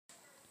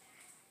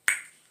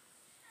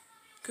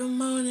Good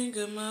morning,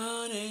 good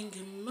morning,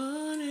 good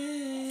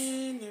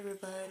morning,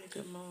 everybody.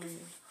 Good morning.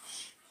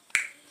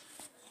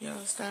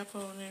 Y'all stop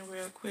on in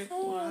real quick.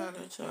 We'll holler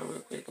at y'all real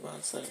quick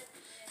about something.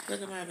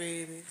 Look at my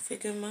baby. Say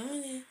good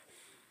morning.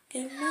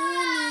 Good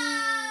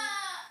morning.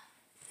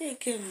 Say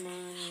good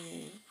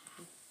morning.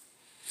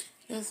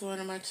 That's one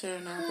of my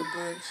children off the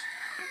brush.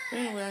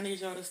 Anyway, I need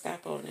y'all to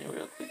stop on in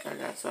real quick. I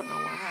got something I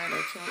want to holler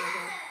at y'all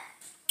about.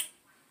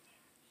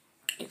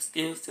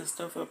 Excuse this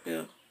stuff up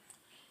here.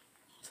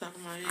 Top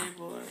of my head,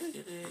 boy.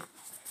 It is.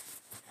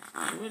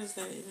 What is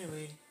that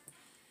anyway?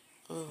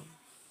 Oh,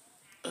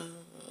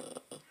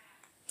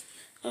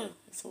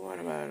 it's a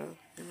water bottle.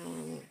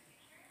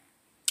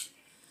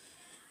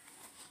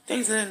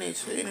 Things of that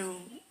nature.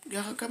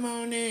 Y'all come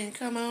on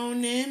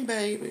in,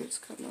 babies.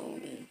 Come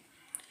on in.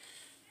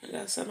 I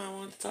got something I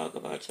want to talk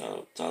about,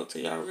 y'all. Talk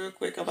to y'all real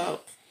quick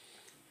about.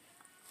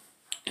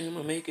 And I'm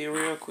going to make it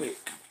real quick.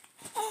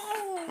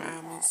 I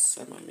promise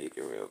I'm going to make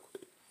it real quick.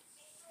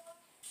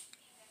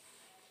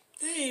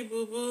 Hey,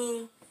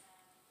 boo-boo.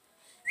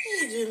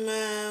 Hey,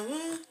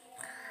 Jemima.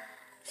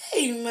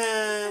 Hey,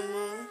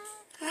 Mama.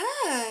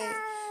 Hi.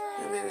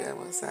 My baby got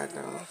one side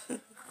on.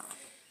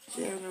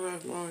 She having a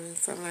rough morning.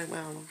 Something like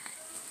Mama.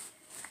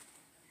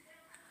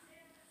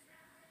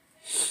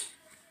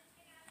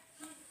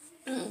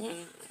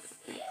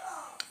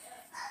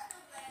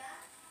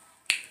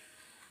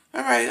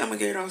 Alright, I'm going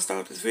to get on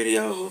start this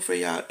video.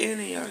 Hopefully y'all in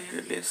and y'all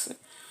here to listen.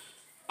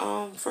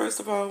 First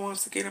of all,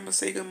 once again, I'm going to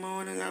say good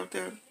morning out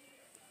there.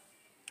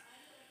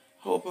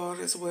 Hope all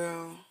is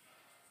well.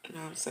 You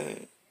know what I'm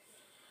saying?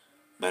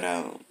 But,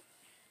 I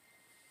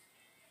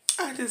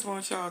just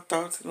want y'all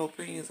thoughts and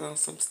opinions on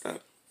some stuff.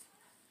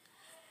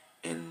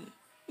 And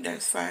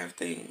that's 5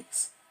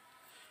 things.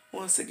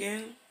 Once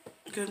again,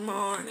 good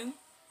morning.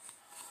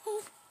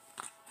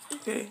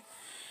 Okay.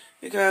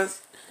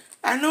 Because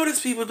I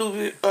notice people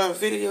do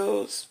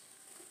videos.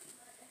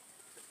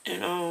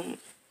 And,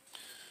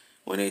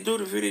 when they do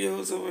the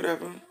videos or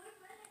whatever,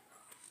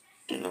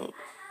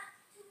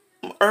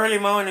 early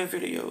morning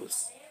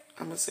videos,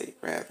 I'm going to say,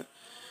 rather.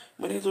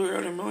 When they do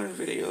early morning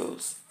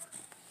videos,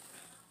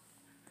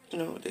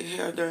 their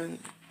hair done,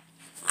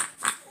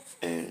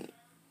 and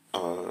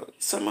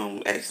some of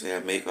them actually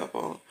have makeup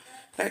on.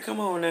 Like, come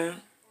on now.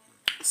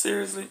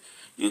 Seriously.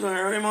 You doing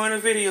early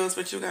morning videos,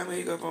 but you got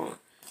makeup on.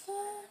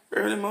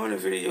 Early morning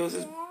videos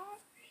is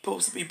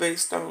supposed to be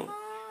based on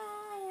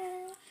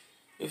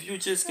if you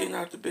just getting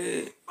out of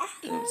bed,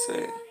 you know what I'm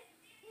saying?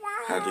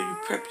 How do you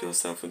prep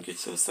yourself and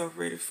get yourself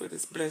ready for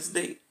this blessed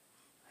day?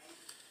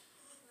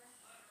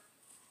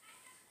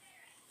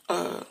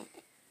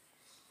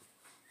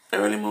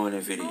 Early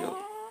morning video.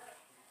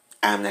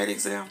 I'm that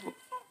example.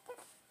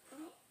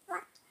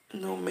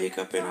 No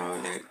makeup and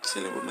all that.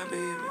 Chilling with my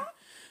baby.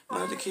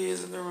 My other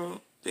kids in the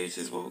room. They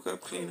just woke up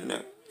cleaning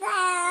up.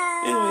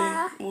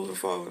 Anyway, moving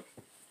forward.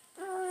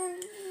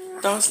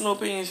 Thoughts and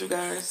opinions, you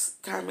guys.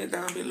 Comment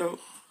down below.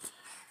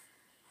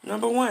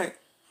 Number 1.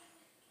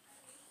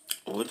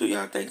 What do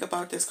y'all think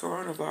about this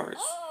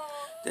coronavirus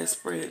that's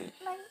spreading?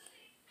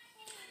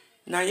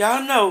 Now,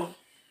 y'all know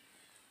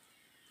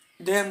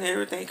damn near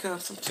everything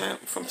comes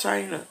from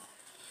China.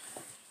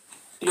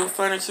 Your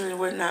furniture and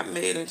whatnot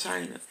made in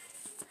China.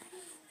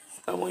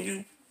 When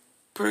you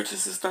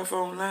purchase the stuff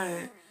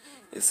online,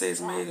 it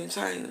says made in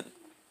China.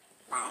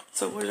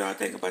 So what do y'all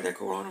think about that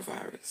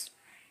coronavirus?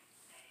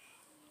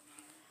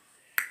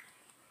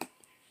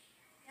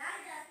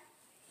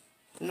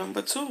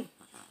 Number 2.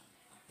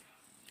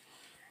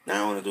 Not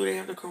only do they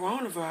have the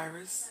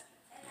coronavirus,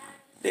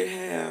 they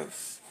have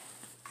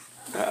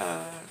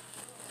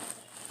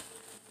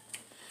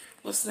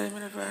what's the name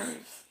of the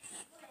virus?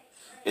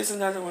 It's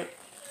another one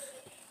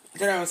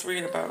that I was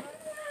reading about.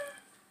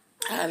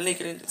 I link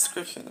it in the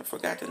description. I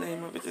forgot the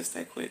name of it just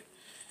that quick.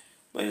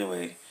 But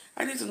anyway,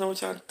 I need to know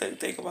what y'all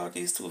think about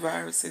these 2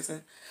 viruses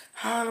and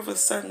how all of a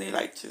sudden they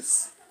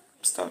just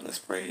starting to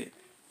spread.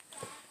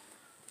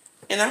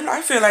 And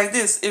I feel like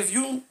this, if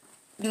you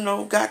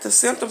got the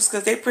symptoms,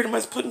 because they pretty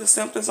much putting the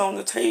symptoms on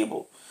the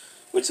table.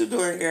 What you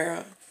doing,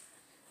 girl?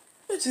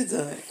 What you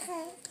doing?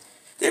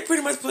 They're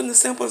pretty much putting the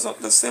symptoms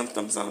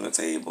on the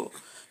table.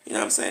 You know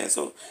what I'm saying?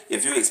 So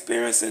if you're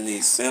experiencing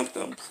these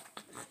symptoms,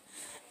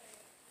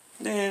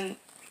 then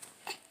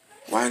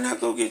why not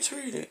go get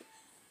treated?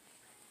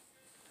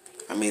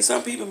 I mean,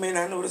 some people may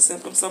not know the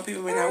symptoms. Some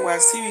people may not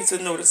watch TV to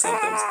know the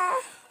symptoms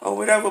or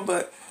whatever.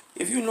 But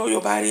if you know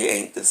your body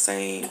ain't the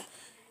same,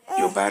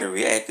 your body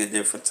reacted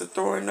different to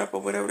throwing up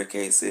or whatever the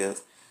case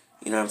is,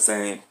 you know what I'm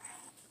saying?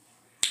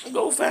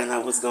 Go find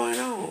out what's going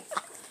on.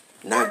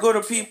 Not go to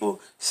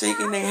people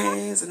shaking their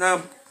hands and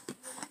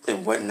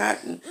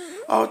whatnot and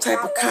all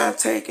type of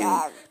contact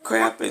and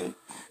crap and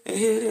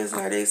here it is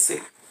now they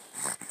sick.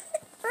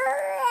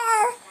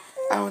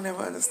 I don't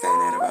never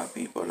understand that about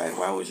people. Like,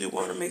 why would you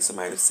want to make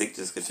somebody sick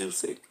just because you're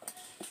sick?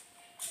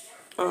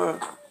 You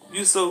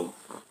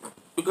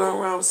go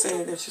around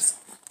saying that you're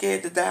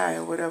scared to die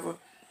or whatever.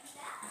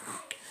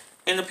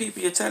 And the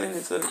people you're telling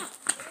it to,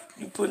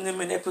 you putting them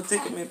in that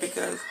predicament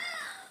because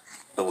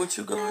of what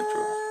you're going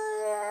through.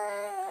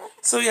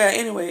 So yeah,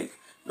 anyway,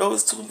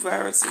 Those two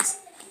viruses.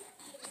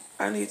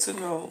 I need to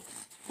know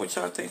what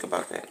y'all think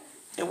about that.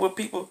 And what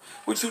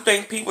you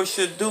think people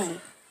should do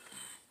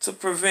to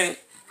prevent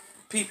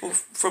people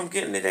from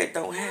getting it that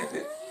don't have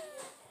it.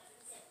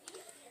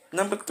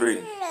 Number 3.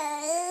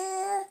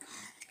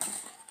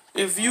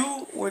 If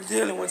you were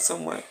dealing with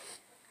someone,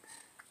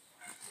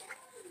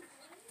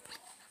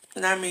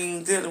 and I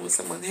mean dealing with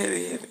someone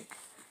heavy,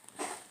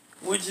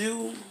 would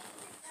you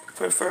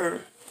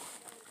prefer...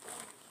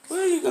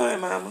 Where are you going,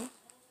 mama?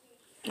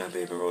 My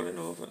baby rolling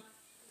over.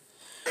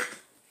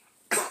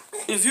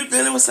 If you're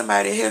dealing with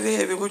somebody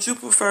heavy, would you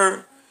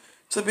prefer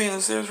to be in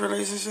a serious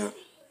relationship?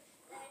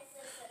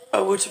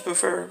 Or would you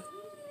prefer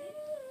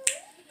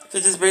to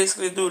just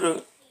basically do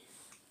the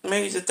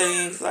major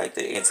things like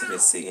the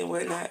intimacy and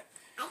whatnot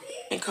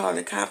and call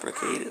it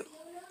complicated?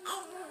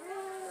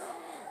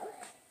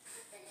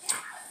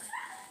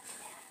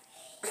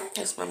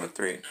 That's number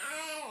 3.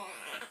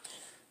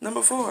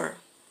 Number 4.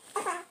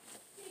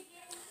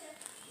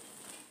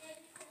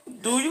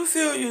 Do you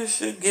feel you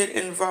should get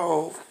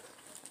involved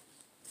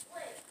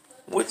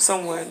with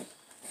someone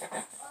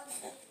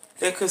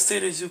that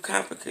considers you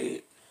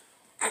complicated?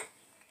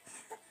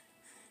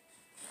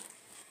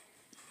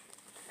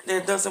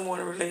 That doesn't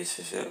want a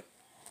relationship?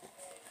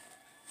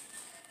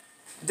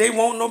 They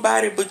want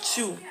nobody but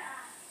you,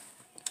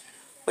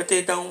 but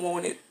they don't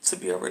want it to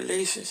be a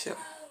relationship.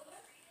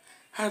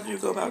 How do you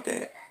go about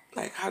that?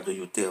 Like, how do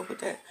you deal with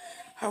that?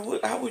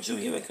 How would you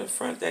even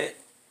confront that?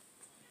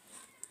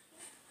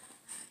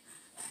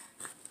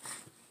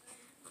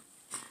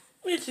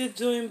 What you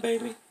doing,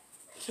 baby?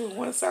 You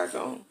one sock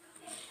on.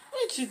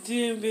 What you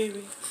doing,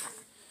 baby?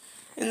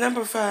 And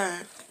number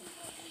 5.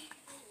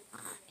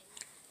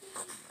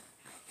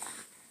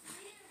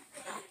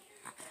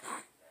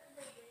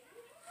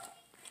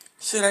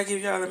 Should I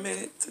give y'all a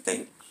minute to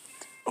think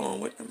on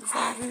what number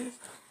 5 is?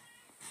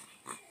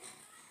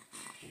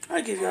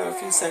 I'll give y'all a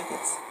few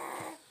seconds.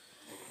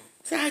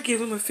 So I give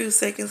him a few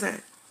seconds, huh?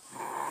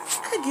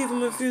 I give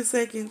him a few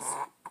seconds.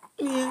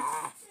 Yeah.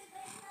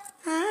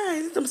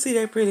 Alright, let them see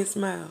that pretty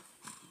smile.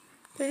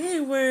 Say, hey,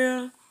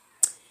 world.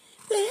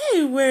 Say,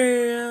 hey,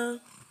 world.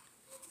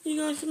 You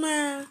gonna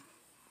smile?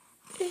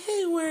 Say,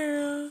 hey,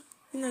 world.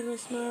 You're not gonna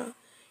smile?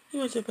 You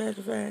want your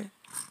pacifier?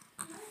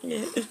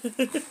 Yeah.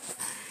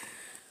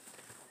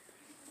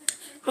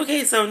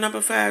 Okay, so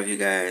number 5, you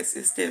guys,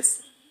 is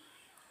this.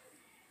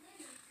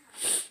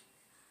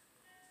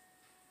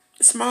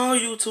 Small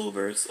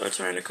YouTubers are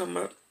trying to come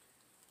up.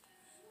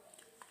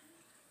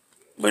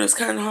 But it's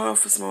kind of hard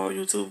for small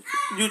YouTube.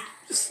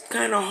 It's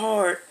kind of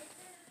hard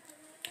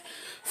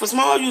for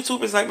small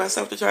YouTubers like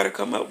myself to try to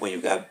come up when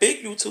you got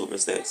big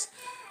YouTubers that's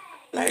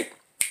like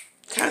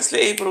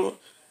constantly able to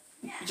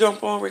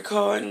jump on,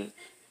 recording,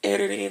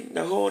 editing,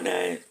 the whole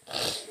 9.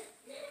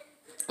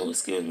 Oh,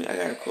 excuse me, I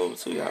got a cold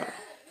too, y'all.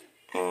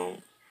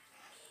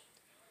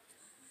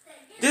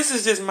 This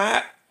is just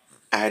my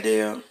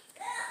idea,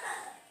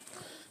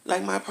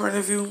 like my point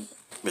of view,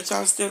 but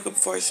y'all still can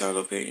voice your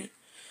opinion.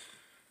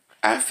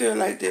 I feel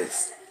like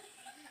this.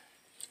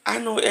 I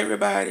know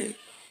everybody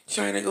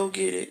trying to go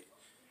get it.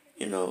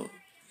 You know,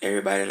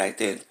 everybody like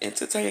that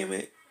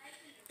entertainment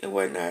and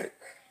whatnot.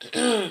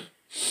 I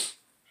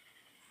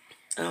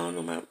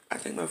don't know, I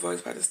think my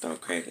voice about to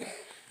start cracking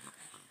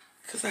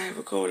because I have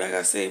a cold, like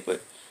I said.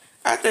 But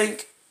I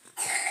think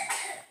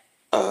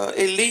at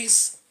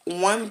least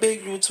one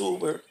big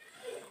YouTuber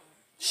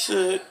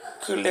should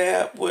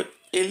collab with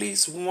at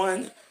least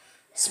one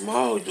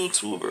small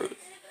YouTuber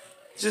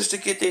just to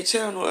get their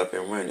channel up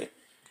and running.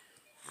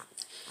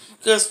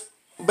 Because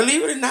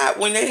believe it or not,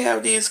 when they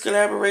have these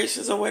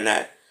collaborations or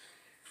whatnot,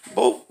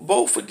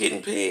 both are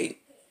getting paid.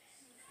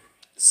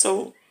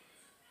 So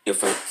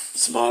if a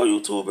small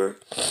YouTuber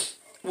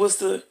was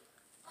to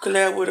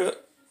collab with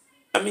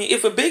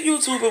if a big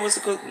YouTuber was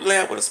to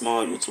collab with a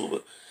small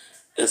YouTuber,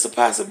 it's a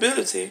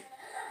possibility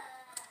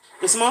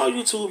the small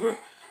YouTuber will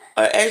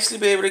actually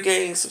be able to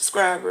gain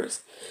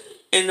subscribers,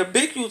 and the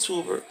big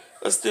YouTuber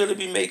will still to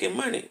be making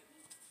money,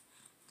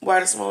 while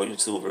the small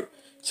YouTuber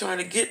trying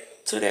to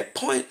get to that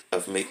point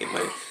of making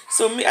money.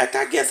 So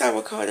I guess I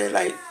would call that,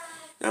 like, you know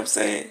what I'm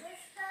saying,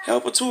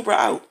 help a tuber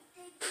out.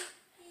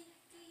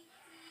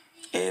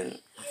 And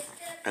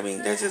I mean,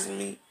 that's just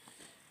me,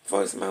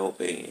 voice my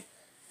opinion.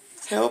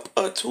 Help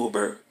a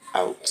tuber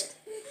out.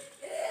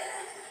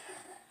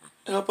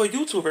 Help a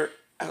YouTuber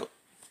out.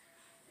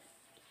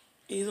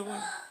 Either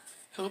one.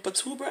 Help a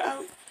tuber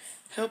out.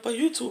 Help a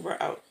YouTuber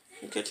out.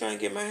 I'm just trying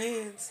to get my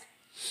hands.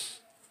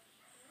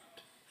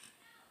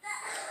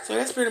 So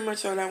that's pretty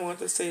much all I wanted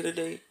to say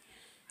today.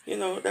 You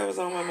know, that was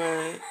on my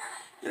mind.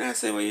 And I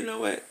said, well, you know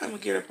what? I'm going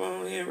to get up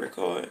on here and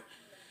record.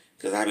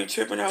 Because I be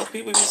tripping out.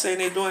 People be saying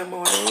they're doing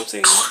morning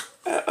routine.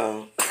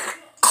 Uh-oh.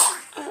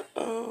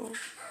 Uh-oh.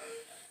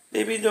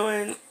 They be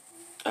doing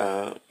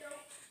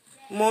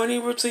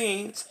morning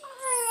routines.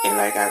 And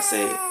like I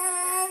said,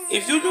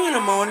 if you're doing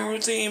a morning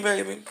routine,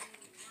 baby,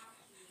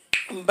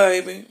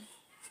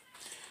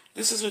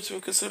 this is what you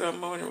would consider a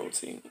morning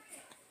routine.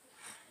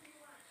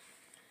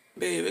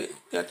 Baby,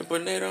 got the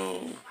bonnet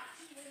on,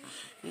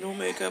 no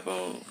makeup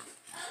on,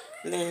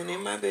 laying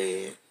in my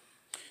bed,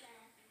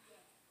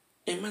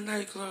 in my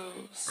night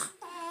clothes,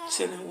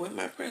 chilling with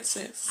my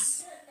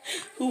princess,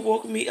 who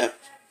woke me up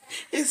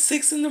at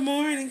 6 in the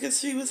morning because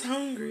she was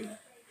hungry.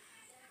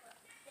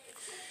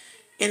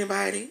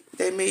 Anybody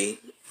that may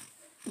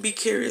be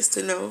curious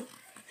to know,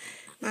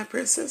 my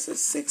princess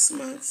is 6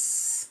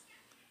 months.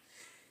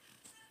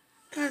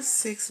 I'm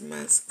 6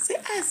 months. Say,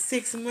 I'm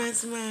 6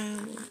 months,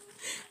 Mom.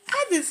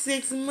 I did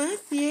 6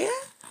 months, yeah.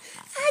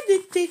 I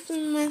did 6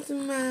 months,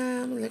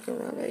 Mom. Look at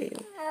my baby.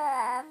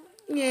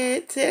 Yeah,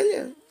 tell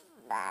her.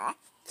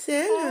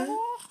 Tell her.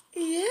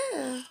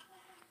 Yeah.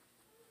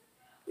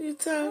 You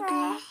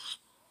talking?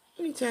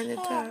 You trying to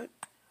talk?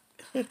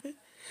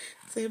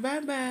 Say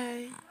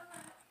bye-bye.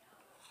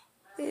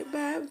 Say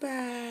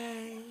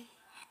bye-bye.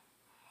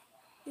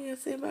 Yeah,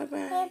 say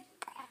bye-bye.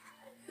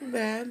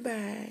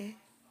 Bye-bye.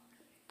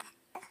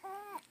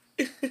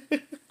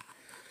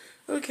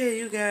 Okay,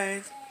 you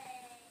guys.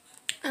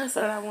 That's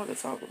all I want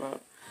to talk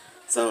about.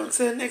 So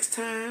until next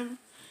time,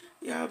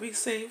 y'all be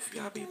safe.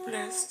 Y'all be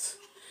blessed.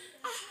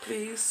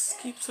 Please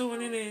keep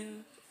tuning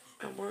in.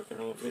 I'm working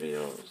on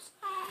videos.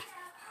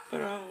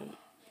 But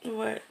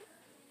what?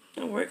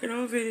 I'm working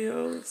on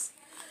videos.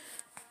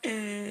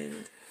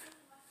 And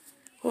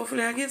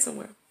hopefully I get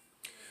somewhere.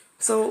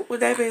 So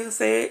with that being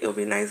said, it would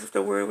be nice if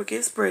the word would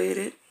get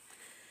spreaded.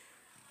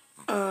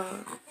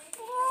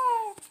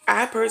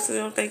 I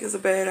personally don't think it's a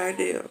bad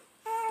idea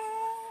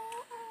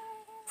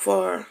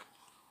for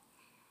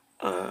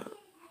a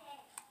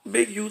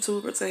big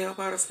YouTuber to help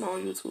out a small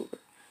YouTuber.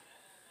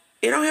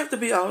 It don't have to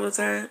be all the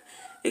time.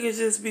 It can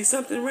just be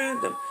something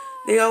random.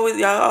 Y'all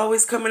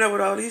always coming up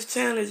with all these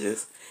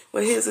challenges.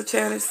 Well, here's a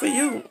challenge for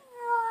you.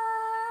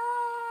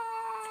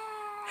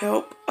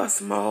 Help a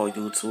small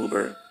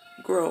YouTuber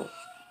grow.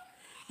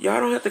 Y'all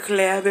don't have to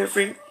collab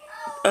every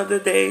other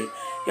day.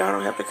 Y'all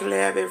don't have to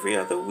collab every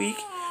other week.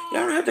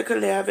 Y'all don't have to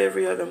collab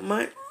every other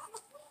month.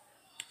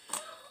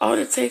 All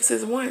it takes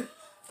is one.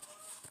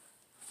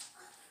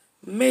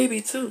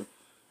 Maybe two.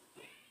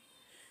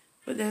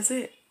 But that's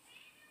it.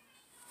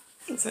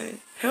 I'm saying,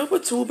 help a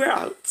tuber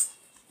out.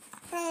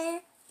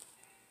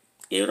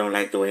 You don't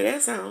like the way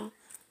that sounds.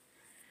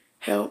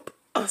 Help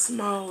a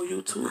small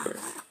YouTuber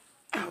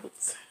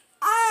out.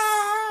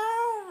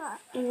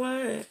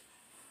 What?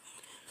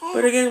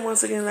 But again,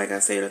 once again, like I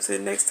said, until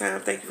next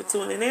time, thank you for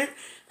tuning in.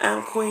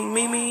 I'm Queen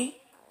Mimi.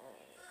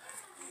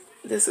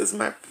 This is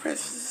my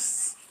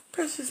precious,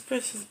 precious,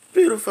 precious,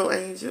 beautiful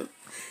angel.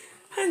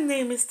 Her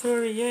name is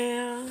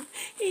Toriel.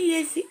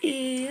 Yes, it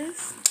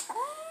is.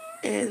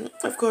 And,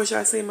 of course,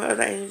 y'all see my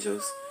other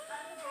angels.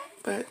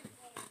 But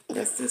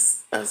that's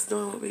just us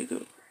doing what we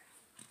do.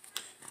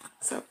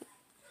 So,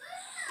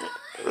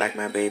 like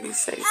my babies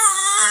say,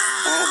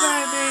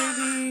 bye-bye,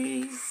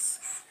 babies.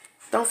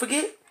 Don't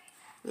forget,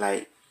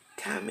 like,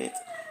 comment,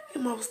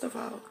 and most of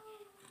all,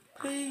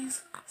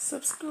 please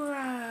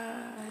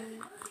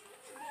subscribe.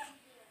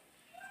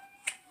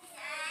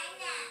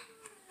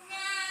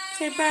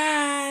 Say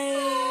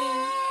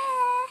bye.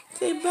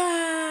 Say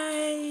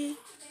bye.